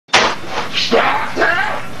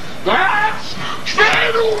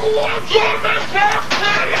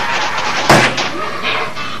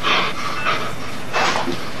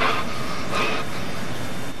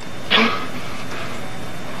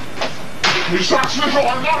Ich sag's nicht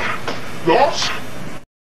einmal. Los!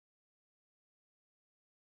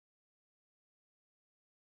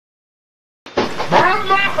 Mann,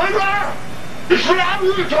 Nachher! Ich will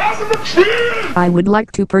alle Klasse mitspielen! I would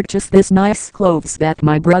like to purchase this nice clothes that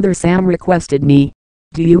my brother Sam requested me.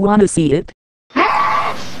 Do you want to see it?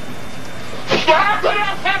 Los! Starte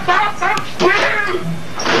das verdammte Spiel!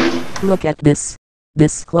 Look at this.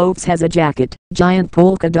 This clothes has a jacket, giant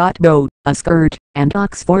polka dot bow, a skirt, and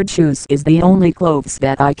Oxford shoes is the only clothes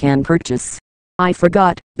that I can purchase. I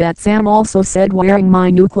forgot that Sam also said wearing my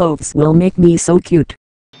new clothes will make me so cute.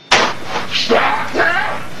 Starte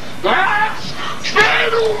das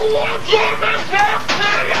Spiel,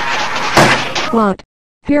 What?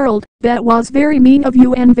 Harold, that was very mean of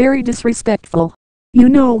you and very disrespectful. You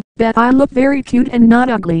know that I look very cute and not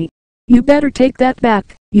ugly. You better take that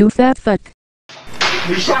back, you fat fuck.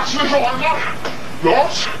 Ich sag's nicht einmal.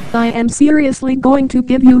 Los! I am seriously going to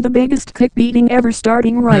give you the biggest kick beating ever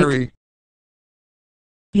starting right. Mary,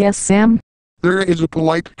 Yes, Sam? there is a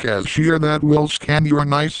polite cashier that will scan your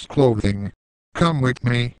nice clothing. Come with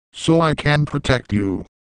me, so I can protect you.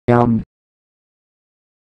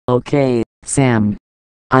 Okay, Sam.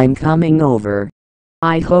 I'm coming over.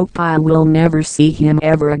 I hope I will never see him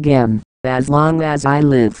ever again, as long as I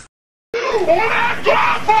live. Oh mein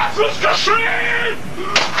Gott, was ist geschehen?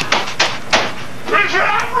 Ich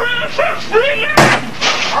habe spielen!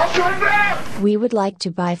 Auf den Weg! We would like to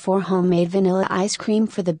buy 4 homemade vanilla ice cream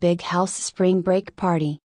for the big house spring break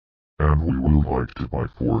party. And we would like to buy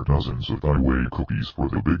 4 dozens of Highway cookies for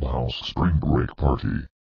the big house spring break party.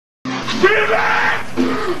 Spielen!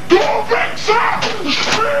 Du Wichser!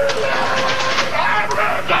 Spielen!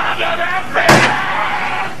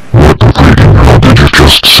 What the freaking hell did you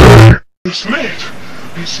just say? Es lädt!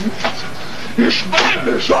 Es lädt! Ich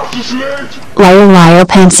meine, ich hab es lädt! Liar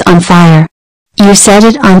pants on fire. You said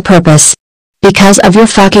it on purpose. Because of your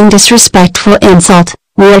fucking disrespectful insult,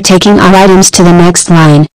 we are taking our items to the next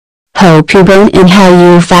line. Hope you're bone in hell,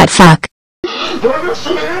 you fat fuck. Wenn es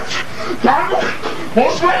lädt, dann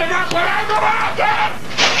muss man das warten!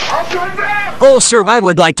 Auf den Weg! Oh sir, I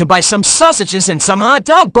would like to buy some sausages and some hot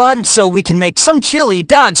dog buns so we can make some chili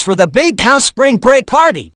dogs for the big house spring break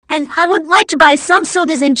party. And I would like to buy some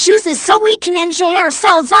sodas and juices so we can enjoy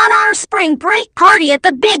ourselves on our spring break party at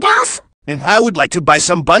the big house. And I would like to buy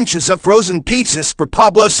some bunches of frozen pizzas for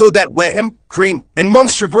Pablo so that way him, Cream, and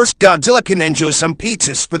Monsterverse Godzilla can enjoy some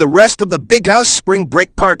pizzas for the rest of the big house spring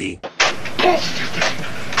break party.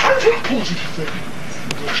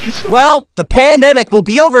 Well, the pandemic will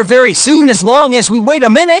be over very soon as long as we wait a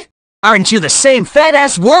minute. Aren't you the same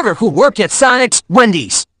fat-ass worker who worked at Sonic's,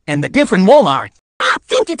 Wendy's, and the different Walmart? I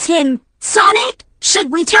think it's him. Sonic,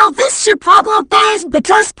 should we tell this to Pablo guys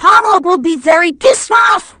because Pablo will be very pissed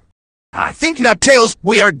off? I think not, Tails.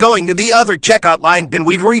 We are going to the other checkout line and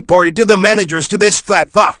we've reported to the managers to this fat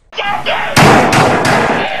fuck.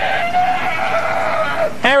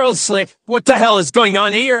 Harold Slick, what the hell is going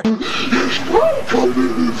on here? To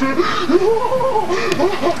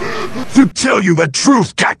tell you the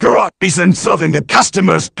truth, Kakarot, he's insulting the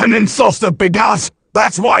customers and insults the big house.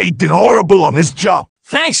 That's why he did horrible on his job.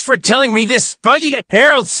 Thanks for telling me this, Budgie.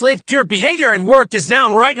 Harold Slick, your behavior and work is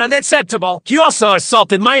downright unacceptable. You also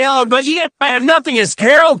assaulted my hello, Budgie. I have nothing as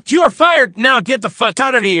Harold. You are fired. Now get the fuck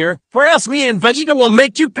out of here, or else me and Vegeta will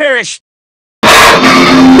make you perish.